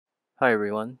Hi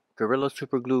everyone. Gorilla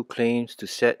Superglue claims to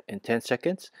set in 10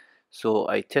 seconds, so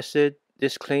I tested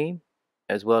this claim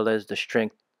as well as the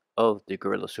strength of the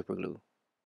Gorilla Superglue.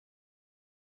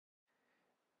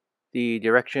 The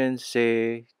directions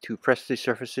say to press the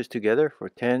surfaces together for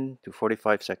 10 to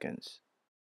 45 seconds.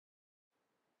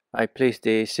 I placed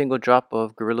a single drop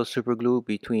of Gorilla Superglue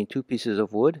between two pieces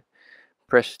of wood,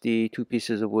 pressed the two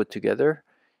pieces of wood together,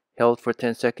 held for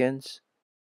 10 seconds,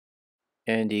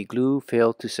 and the glue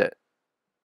failed to set.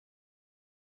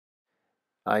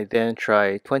 I then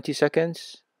tried 20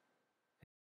 seconds,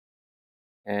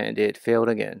 and it failed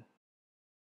again.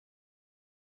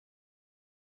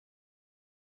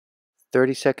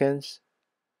 30 seconds,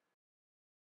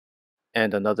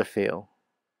 and another fail.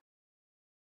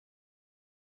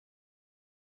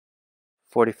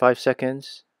 45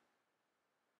 seconds,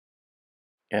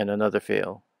 and another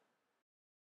fail.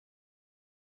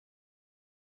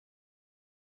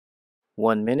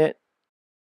 1 minute,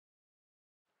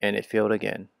 and it failed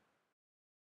again.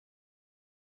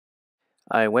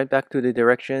 I went back to the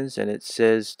directions and it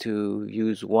says to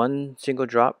use one single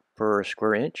drop per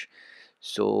square inch.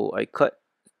 So I cut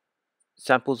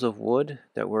samples of wood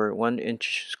that were 1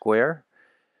 inch square,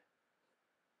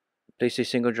 placed a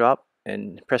single drop,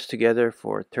 and pressed together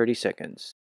for 30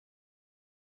 seconds.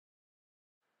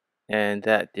 And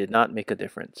that did not make a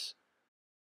difference.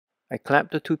 I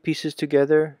clamped the two pieces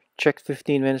together, checked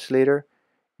 15 minutes later,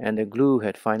 and the glue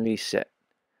had finally set.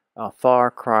 A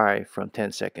far cry from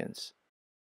 10 seconds.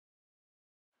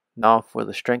 Now for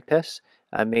the strength test,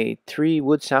 I made 3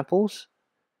 wood samples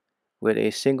with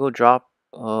a single drop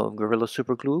of Gorilla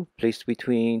Superglue placed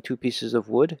between two pieces of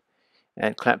wood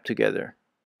and clamped together.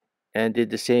 And did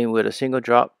the same with a single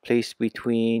drop placed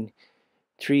between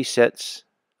 3 sets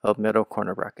of metal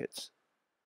corner brackets.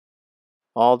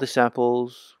 All the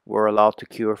samples were allowed to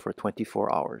cure for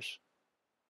 24 hours.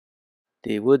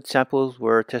 The wood samples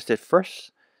were tested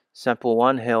first. Sample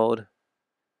 1 held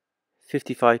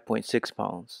 55.6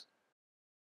 pounds.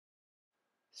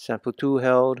 Sample 2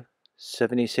 held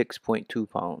 76.2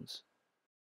 pounds.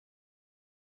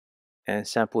 And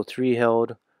sample 3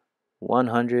 held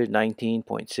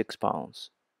 119.6 pounds.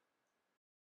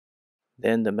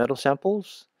 Then the metal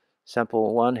samples.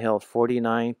 Sample 1 held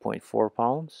 49.4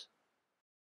 pounds.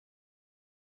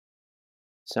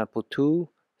 Sample 2,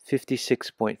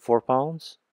 56.4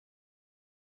 pounds.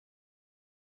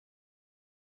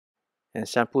 And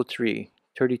sample 3,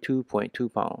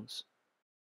 32.2 pounds.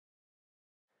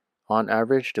 On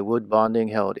average, the wood bonding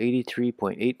held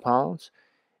 83.8 pounds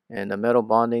and the metal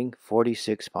bonding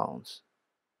 46 pounds.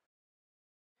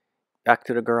 Back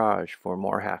to the garage for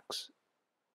more hacks.